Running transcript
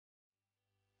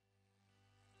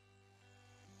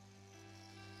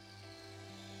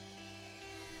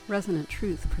Resonant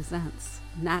Truth presents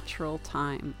Natural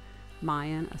Time,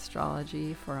 Mayan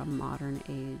Astrology for a Modern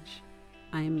Age.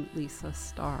 I'm Lisa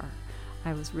Starr.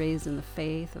 I was raised in the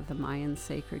faith of the Mayan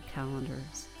sacred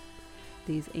calendars.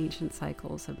 These ancient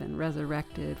cycles have been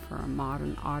resurrected for a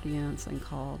modern audience and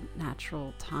called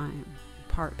natural time, in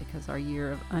part because our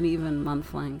year of uneven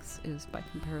month lengths is, by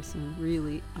comparison,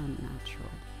 really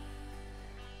unnatural.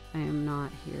 I am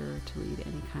not here to lead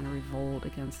any kind of revolt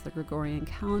against the Gregorian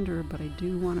calendar, but I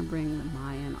do want to bring the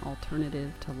Mayan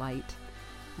alternative to light.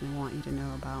 And I want you to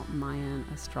know about Mayan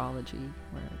astrology,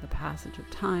 where the passage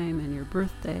of time and your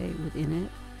birthday within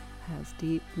it has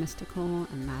deep mystical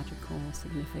and magical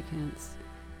significance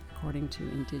according to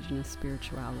indigenous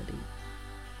spirituality.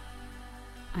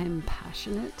 I am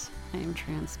passionate, I am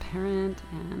transparent,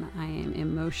 and I am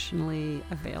emotionally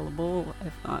available,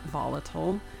 if not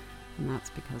volatile. And that's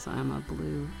because I'm a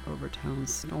blue overtone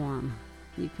storm.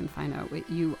 You can find out what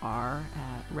you are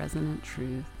at Resonant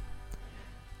Truth.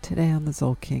 Today on the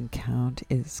Tzolk'in count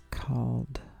is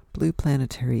called Blue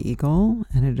Planetary Eagle,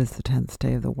 and it is the 10th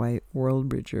day of the White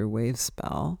Worldbridger wave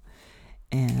spell,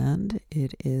 and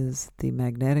it is the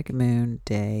magnetic moon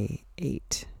day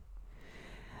 8.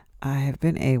 I have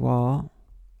been AWOL.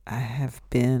 I have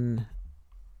been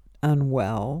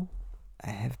unwell.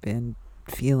 I have been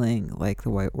feeling like the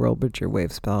White Worldbridger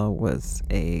wave spell was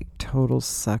a total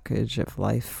suckage of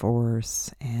life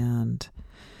force and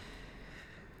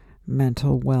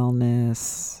mental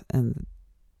wellness, and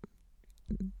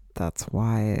that's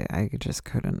why I just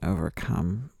couldn't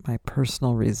overcome my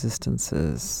personal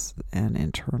resistances and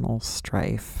internal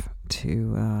strife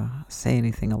to say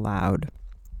anything aloud.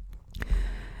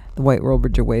 The White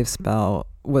Worldbridger wave spell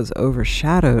was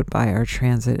overshadowed by our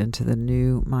transit into the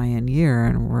new Mayan year,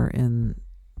 and we're in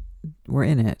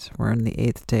it. We're in the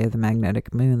 8th day of the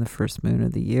magnetic moon, the first moon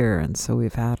of the year, and so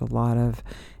we've had a lot of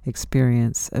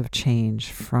experience of change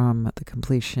from the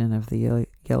completion of the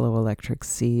yellow electric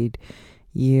seed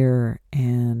year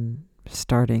and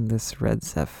starting this red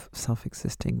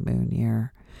self-existing moon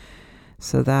year.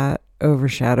 So that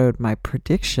overshadowed my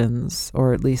predictions,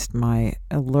 or at least my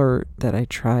alert that I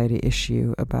try to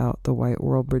issue about the White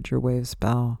Worldbridger wave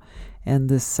spell and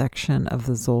this section of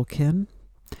the Tzolk'in.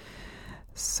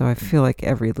 So I feel like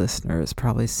every listener is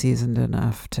probably seasoned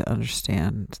enough to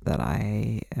understand that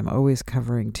I am always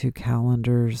covering 2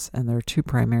 calendars, and there are 2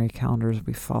 primary calendars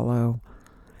we follow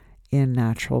in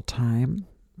natural time,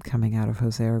 coming out of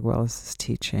Jose Arguelles'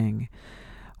 teaching.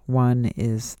 One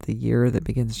is the year that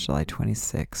begins July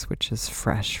 26, which is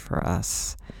fresh for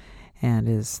us and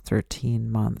is 13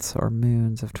 months or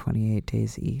moons of 28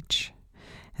 days each.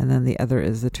 And then the other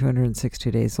is the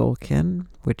 260-day Tzolk'in,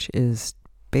 which is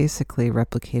basically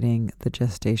replicating the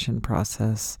gestation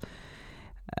process,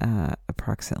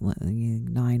 approximately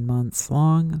 9 months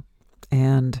long.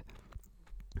 And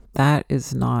that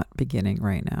is not beginning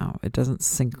right now. It doesn't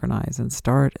synchronize and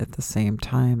start at the same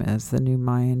time as the new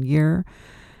Mayan year.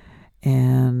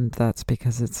 And that's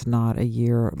because it's not a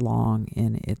year long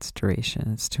in its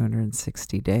duration. It's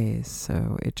 260 days.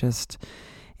 So it just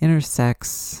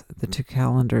intersects. The 2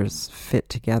 calendars fit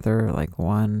together like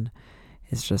one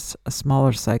is just a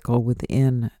smaller cycle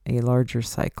within a larger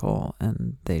cycle,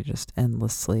 and they just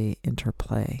endlessly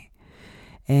interplay.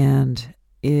 And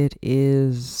it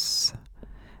is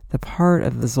the part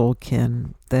of the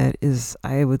Tzolk'in that is,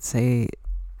 I would say,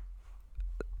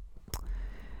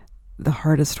 the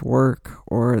hardest work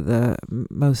or the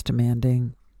most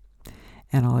demanding,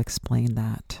 and I'll explain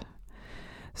that.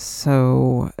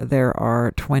 So there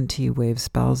are 20 wave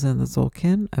spells in the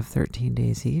Tzolk'in of 13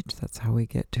 days each. That's how we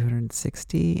get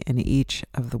 260, and each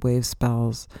of the wave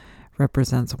spells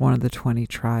represents one of the 20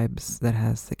 tribes that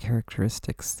has the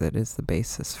characteristics that is the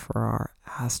basis for our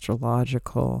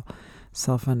astrological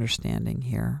self-understanding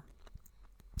here.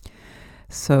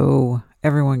 So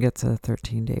everyone gets a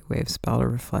 13-day wave spell to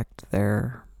reflect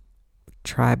their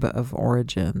tribe of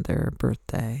origin, their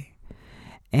birthday.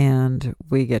 And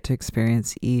we get to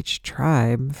experience each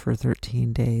tribe for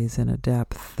 13 days in a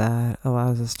depth that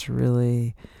allows us to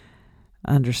really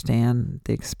understand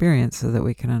the experience so that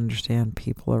we can understand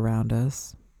people around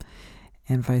us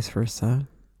and vice versa.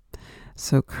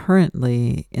 So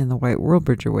currently in the White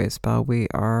Worldbridger wave spell, we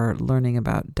are learning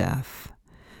about death,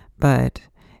 but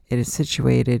it is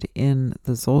situated in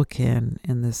the Tzolk'in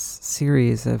in this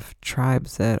series of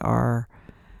tribes that are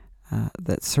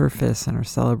that surface and are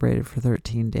celebrated for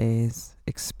 13 days,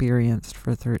 experienced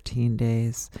for 13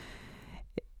 days.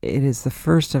 It is the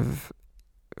first of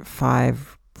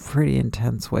 5 pretty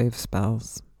intense wave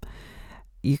spells.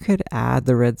 You could add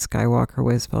the Red Skywalker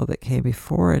wave spell that came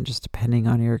before, and just depending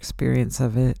on your experience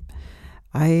of it,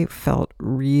 I felt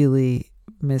really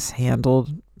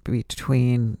mishandled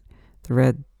between the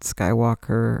Red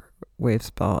Skywalker wave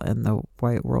spell and the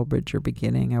White Worldbridger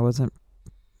beginning. I wasn't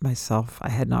myself. I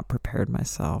had not prepared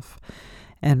myself.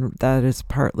 And that is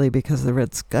partly because the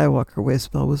Red Skywalker wave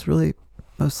spell was really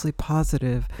mostly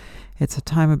positive. It's a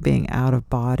time of being out of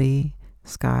body,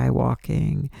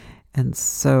 skywalking. And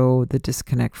so the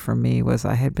disconnect for me was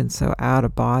I had been so out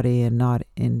of body and not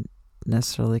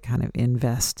necessarily kind of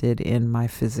invested in my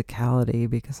physicality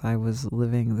because I was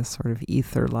living this sort of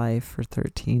ether life for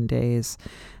 13 days,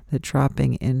 that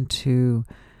dropping into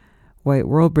White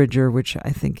Worldbridger, which I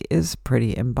think is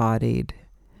pretty embodied.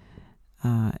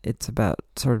 It's about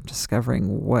sort of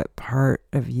discovering what part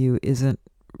of you isn't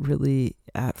really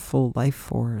at full life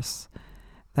force.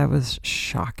 That was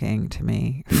shocking to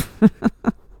me.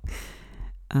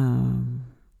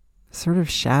 Sort of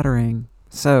shattering.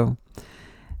 So,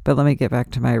 but let me get back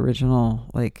to my original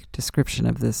description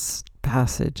of this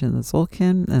passage in the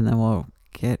Tzolk'in, and then we'll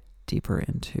get deeper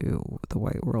into the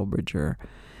White Worldbridger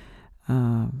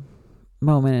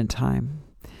moment in time.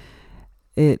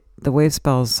 The wave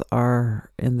spells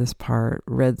are in this part: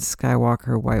 Red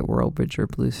Skywalker, White Worldbridger,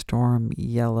 Blue Storm,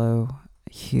 Yellow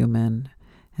Human,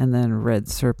 and then Red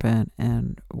Serpent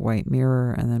and White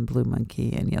Mirror, and then Blue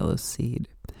Monkey and Yellow Seed.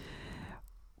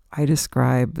 I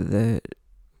describe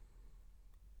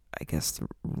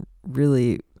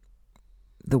really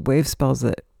the wave spells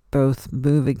that both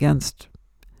move against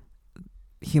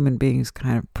human beings'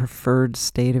 kind of preferred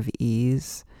state of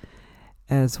ease,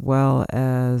 as well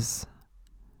as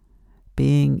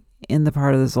being in the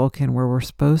part of the Tzolk'in where we're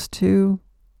supposed to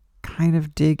kind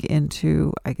of dig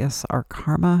into, our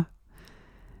karma.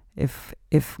 If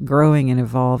growing and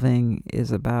evolving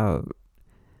is about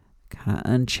kind of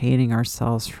unchaining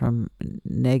ourselves from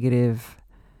negative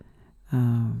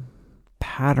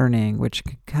patterning, which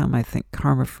could come, I think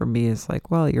karma for me is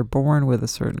you're born with a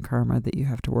certain karma that you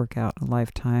have to work out in a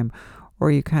lifetime, or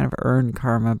you kind of earn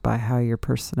karma by how your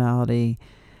personality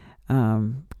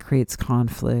creates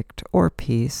conflict or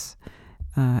peace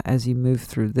as you move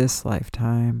through this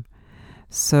lifetime.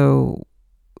 So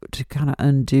to kind of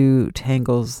undo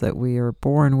tangles that we are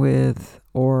born with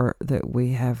or that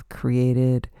we have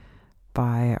created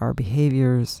by our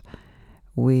behaviors,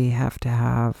 we have to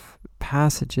have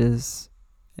passages,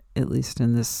 at least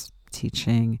in this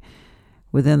teaching,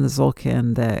 within the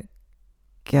Tzolk'in that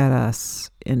get us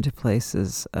into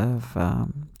places of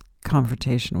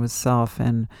confrontation with self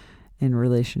and in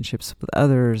relationships with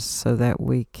others, so that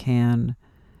we can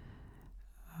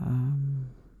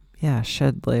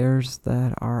shed layers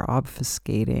that are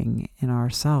obfuscating in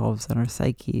ourselves and our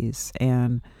psyches,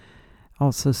 and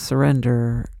also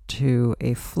surrender to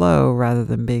a flow rather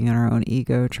than being in our own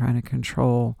ego trying to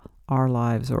control our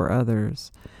lives or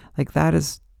others. That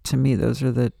is, to me, those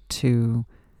are the two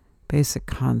basic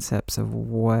concepts of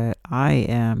what I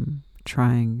am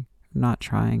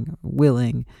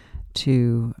willing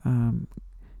to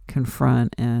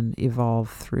confront and evolve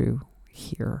through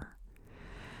here.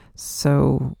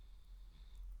 So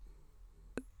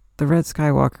the Red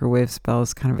Skywalker wave spell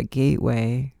is kind of a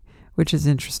gateway, which is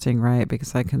interesting, right?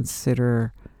 Because I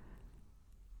consider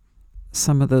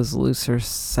some of those looser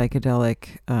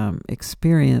psychedelic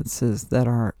experiences that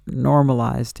are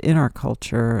normalized in our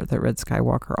culture that Red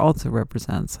Skywalker also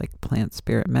represents, like plant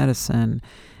spirit medicine,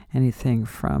 anything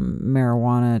from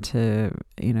marijuana to,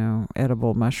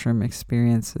 edible mushroom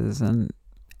experiences. And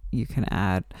you can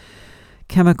add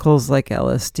chemicals like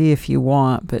LSD if you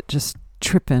want, but just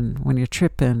when you're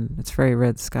tripping, it's very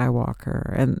Red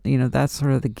Skywalker. And, that's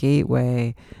sort of the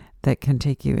gateway that can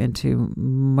take you into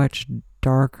much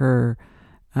darker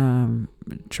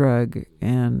drug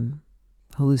and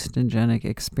hallucinogenic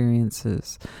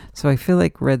experiences. So I feel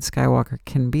like Red Skywalker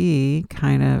can be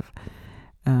kind of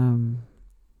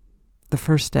the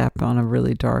first step on a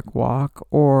really dark walk,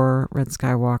 or Red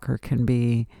Skywalker can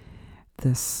be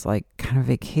this kind of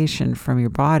vacation from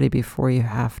your body before you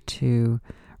have to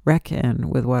reckon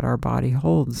with what our body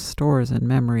holds, stores, and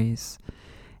memories,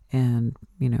 and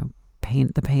the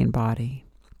pain body.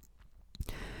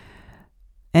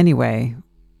 Anyway,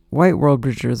 White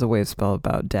Worldbridger is a wave spell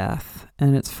about death,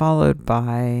 and it's followed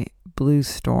by Blue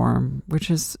Storm, which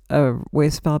is a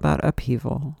wave spell about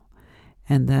upheaval,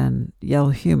 and then Yellow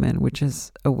Human, which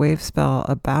is a wave spell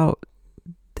about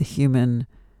the human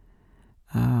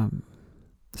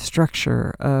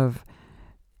structure of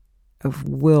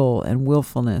will and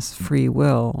willfulness, free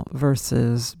will,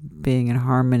 versus being in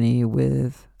harmony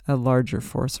with a larger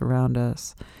force around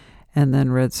us. And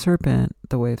then Red Serpent,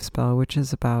 the wave spell, which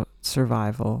is about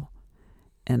survival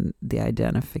and the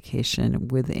identification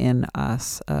within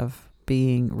us of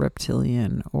being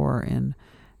reptilian or in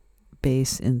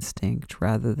base instinct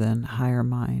rather than higher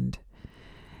mind.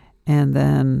 And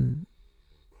then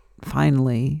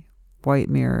finally, White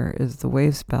Mirror is the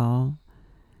wave spell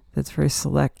that's very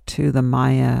select to the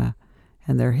Maya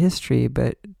and their history,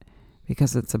 but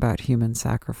because it's about human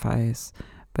sacrifice.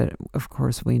 But of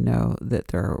course, we know that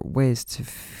there are ways to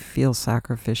feel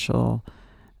sacrificial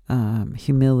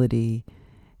humility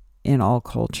in all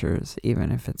cultures,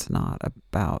 even if it's not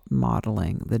about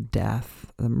modeling the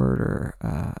death, the murder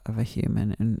of a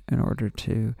human in order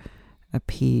to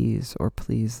appease or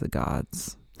please the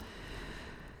gods.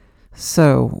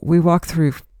 So we walk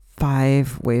through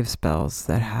 5 wave spells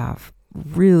that have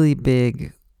really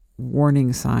big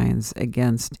warning signs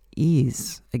against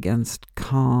ease, against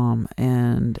calm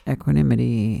and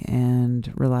equanimity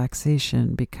and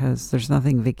relaxation, because there's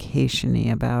nothing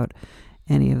vacation-y about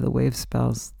any of the wave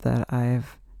spells that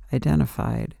I've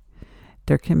identified.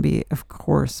 There can be, of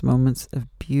course, moments of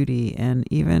beauty and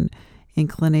even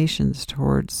inclinations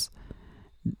towards,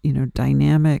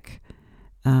 dynamic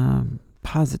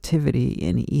positivity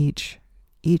in each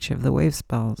of the wave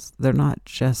spells. They're not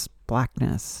just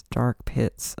blackness, dark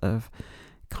pits of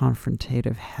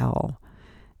confrontative hell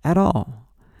at all.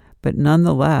 But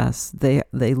nonetheless, they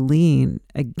lean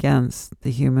against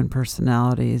the human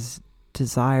personality's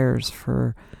desires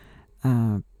for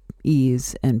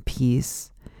ease and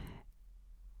peace.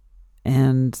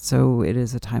 And so it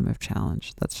is a time of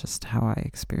challenge. That's just how I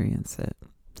experience it.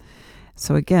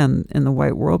 So again, in the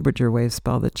White Worldbridger wave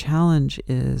spell, the challenge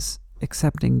is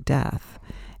accepting death.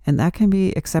 And that can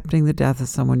be accepting the death of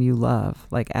someone you love,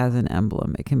 like as an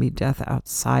emblem. It can be death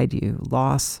outside you,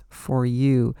 loss for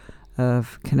you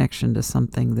of connection to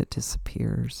something that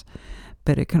disappears.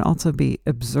 But it can also be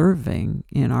observing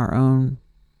in our own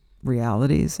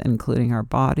realities, including our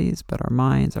bodies, but our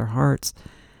minds, our hearts,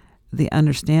 the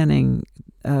understanding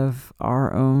of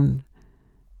our own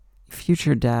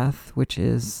future death, which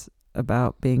is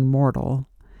about being mortal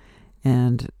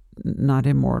and not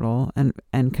immortal,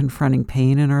 and confronting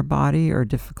pain in our body or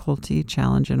difficulty,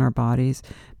 challenge in our bodies,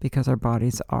 because our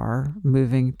bodies are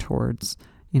moving towards,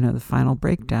 the final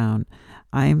breakdown.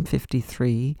 I'm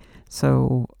 53,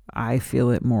 so I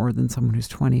feel it more than someone who's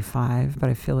 25, but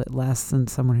I feel it less than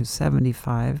someone who's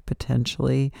 75,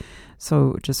 potentially.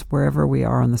 So just wherever we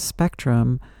are on the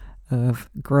spectrum of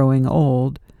growing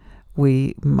old,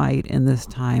 we might in this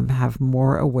time have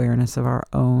more awareness of our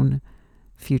own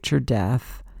future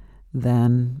death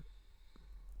than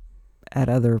at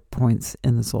other points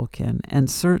in the Tzolk'in. And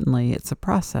certainly it's a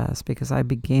process, because I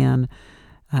began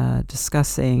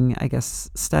studying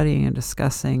and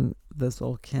discussing the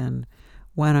Tzolk'in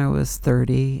when I was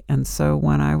 30. And so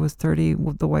when I was 30,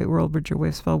 the White Worldbridger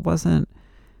wave spell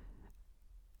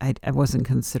I wasn't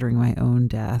considering my own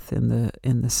death in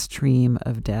the stream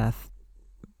of death,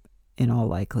 in all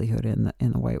likelihood, in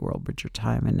the White Worldbridger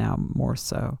time, and now more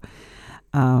so.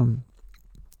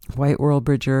 White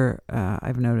Worldbridger,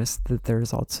 I've noticed that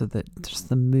there's also just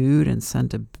the mood and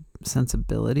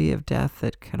sensibility of death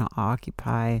that can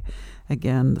occupy,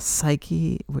 again, the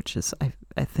psyche, which is,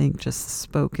 I think, just the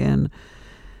spoken,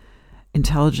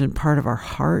 intelligent part of our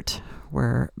heart,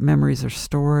 where memories are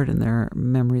stored, and there are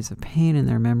memories of pain, and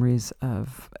there are memories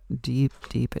of deep,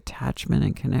 deep attachment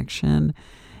and connection.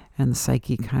 And the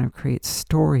psyche kind of creates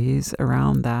stories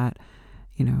around that,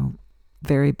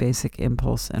 very basic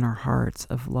impulse in our hearts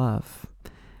of love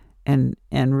and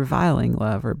reviling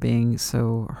love, or being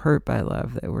so hurt by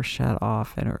love that we're shut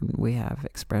off and we have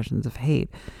expressions of hate.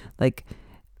 Like,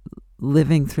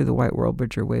 living through the White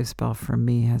Worldbridger wave spell for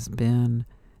me has been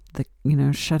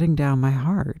shutting down my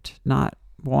heart, not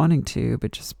wanting to,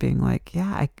 but just being like,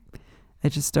 I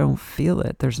just don't feel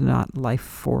it. There's not life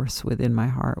force within my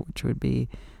heart, which would be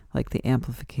like the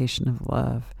amplification of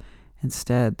love.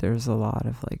 Instead, there's a lot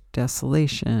of like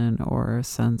desolation or a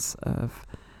sense of,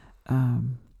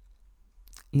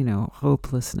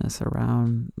 hopelessness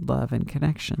around love and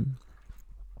connection.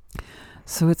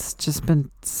 So it's just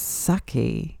been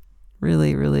sucky,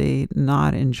 really, really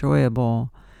not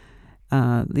enjoyable.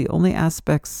 The only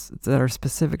aspects that are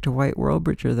specific to White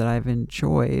Worldbridger that I've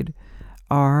enjoyed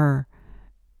are,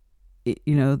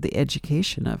 the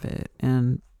education of it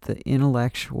and the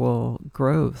intellectual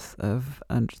growth of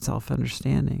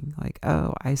self-understanding. Like,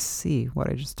 oh, I see what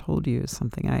I just told you is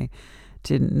something I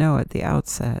didn't know at the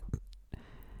outset.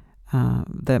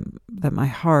 That my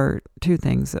heart, 2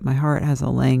 things, that my heart has a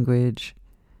language.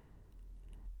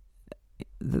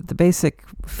 The basic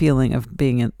feeling of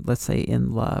being let's say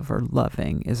in love or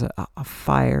loving is a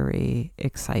fiery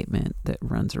excitement that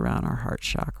runs around our heart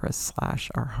chakra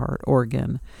 / our heart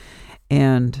organ.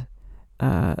 And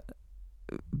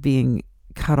being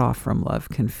cut off from love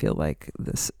can feel like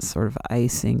this sort of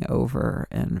icing over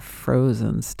and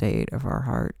frozen state of our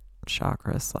heart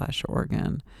chakra /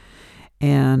 organ.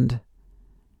 And,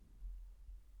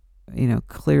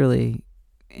 clearly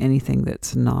anything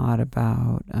that's not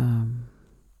about the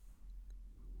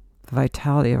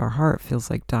vitality of our heart feels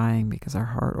like dying, because our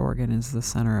heart organ is the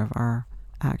center of our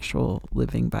actual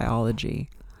living biology.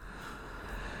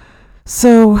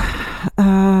 So,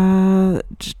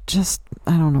 just,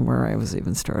 I don't know where I was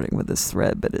even starting with this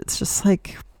thread, but it's just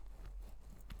like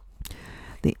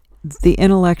the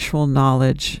intellectual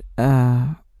knowledge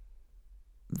that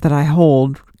I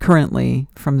hold currently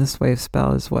from this wave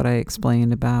spell is what I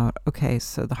explained about, okay,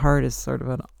 so the heart is sort of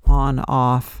an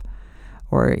on-off,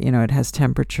 or, it has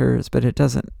temperatures, but it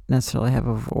doesn't necessarily have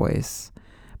a voice.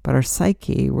 But our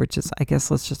psyche, which is, I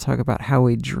guess let's just talk about how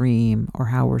we dream or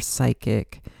how we're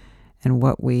psychic and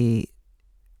what we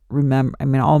remember. I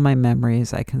mean, all my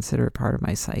memories I consider part of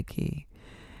my psyche,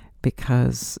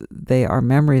 because they are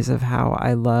memories of how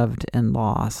I loved and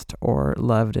lost, or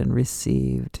loved and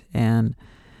received. And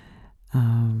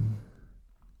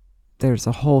there's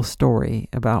a whole story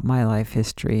about my life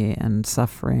history and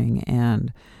suffering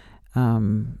and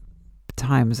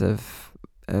times of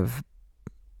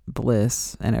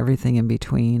bliss and everything in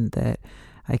between that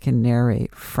I can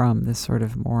narrate from this sort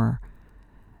of more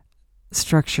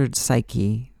structured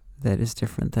psyche that is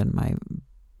different than my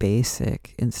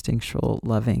basic instinctual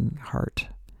loving heart.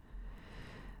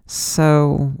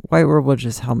 So White World will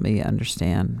just help me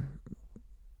understand.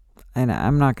 And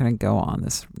I'm not going to go on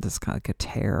this kind of like a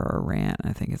tear or rant.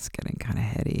 I think it's getting kind of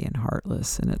heady and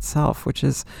heartless in itself, which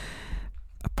is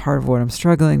a part of what I'm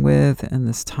struggling with in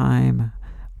this time.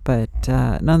 But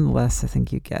nonetheless, I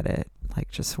think you get it.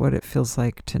 Like, just what it feels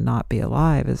like to not be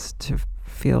alive is to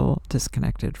feel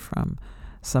disconnected from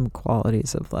some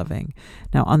qualities of loving.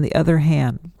 Now, on the other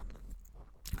hand,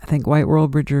 I think White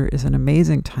World Bridger is an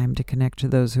amazing time to connect to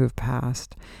those who have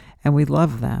passed, and we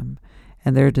love them,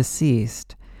 and they're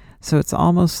deceased. So it's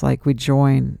almost like we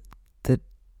join the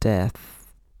death,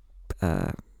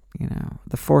 the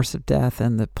force of death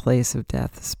and the place of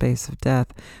death, the space of death,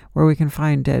 where we can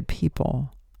find dead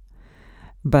people.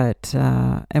 But,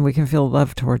 and we can feel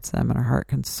love towards them, and our heart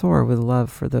can soar with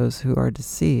love for those who are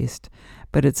deceased.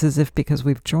 But it's as if because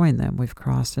we've joined them, we've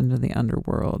crossed into the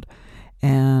underworld.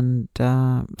 And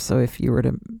so if you were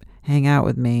to hang out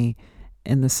with me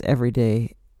in this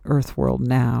everyday earth world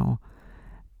now,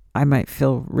 I might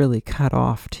feel really cut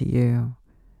off to you.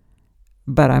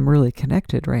 But I'm really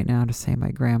connected right now to, say,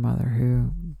 my grandmother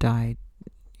who died,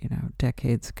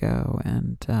 decades ago.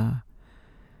 And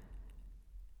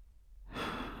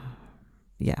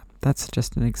yeah, that's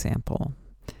just an example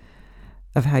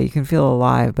of how you can feel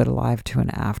alive, but alive to an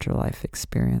afterlife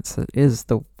experience that is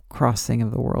the crossing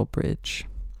of the World Bridge.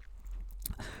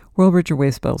 World Bridge or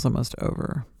wave spell is almost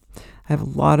over. I have a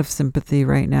lot of sympathy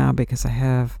right now because I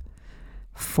have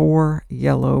 4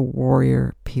 yellow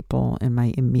warrior people in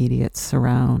my immediate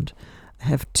surround. I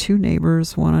have 2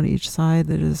 neighbors, one on each side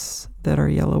that are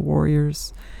yellow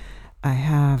warriors. I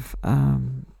have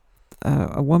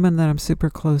a woman that I'm super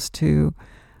close to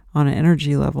on an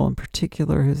energy level in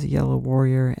particular who's a yellow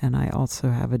warrior, and I also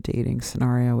have a dating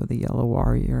scenario with a yellow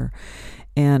warrior.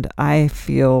 And I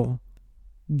feel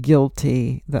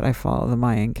guilty that I follow the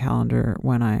Mayan calendar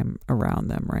when I'm around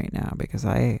them right now, because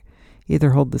I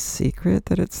either hold the secret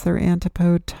that it's their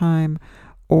antipode time,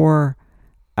 or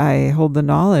I hold the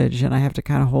knowledge and I have to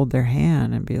kind of hold their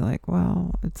hand and be like,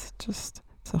 well, it's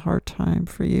a hard time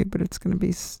for you, but it's going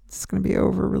to be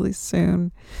over really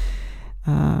soon.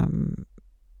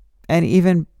 And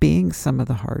even being some of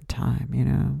the hard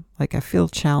time, like I feel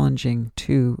challenging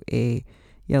to a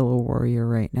yellow warrior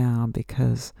right now,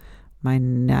 because my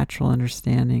natural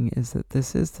understanding is that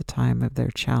this is the time of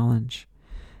their challenge.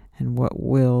 And what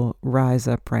will rise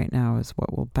up right now is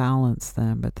what will balance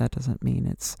them, but that doesn't mean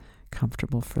it's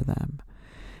comfortable for them.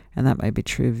 And that might be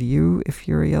true of you if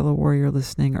you're a yellow warrior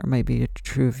listening, or it might be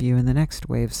true of you in the next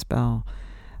wave spell.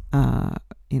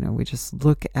 We just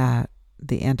look at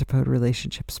the antipode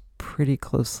relationships pretty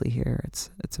closely here.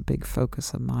 It's a big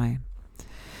focus of mine.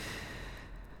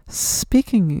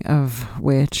 Speaking of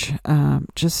which,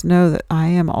 just know that I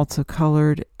am also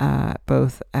colored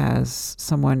both as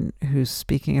someone who's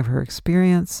speaking of her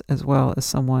experience, as well as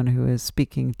someone who is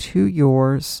speaking to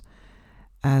yours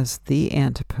as the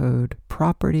antipode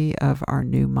property of our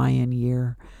new Mayan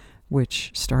year,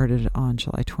 which started on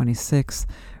July 26th.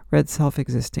 Red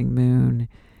self-existing moon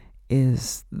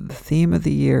is the theme of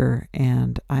the year,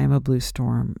 and I am a blue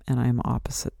storm, and I am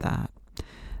opposite that.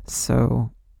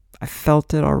 So I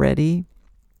felt it already,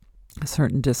 a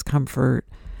certain discomfort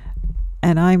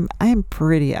And I'm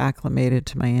pretty acclimated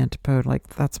to my antipode. Like,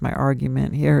 that's my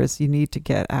argument here, is you need to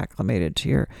get acclimated to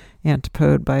your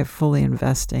antipode by fully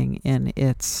investing in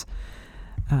its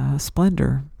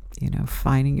splendor,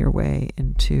 finding your way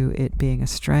into it being a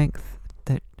strength.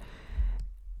 That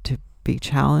to be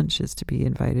challenged is to be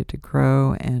invited to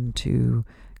grow, and to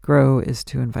grow is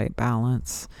to invite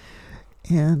balance.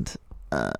 And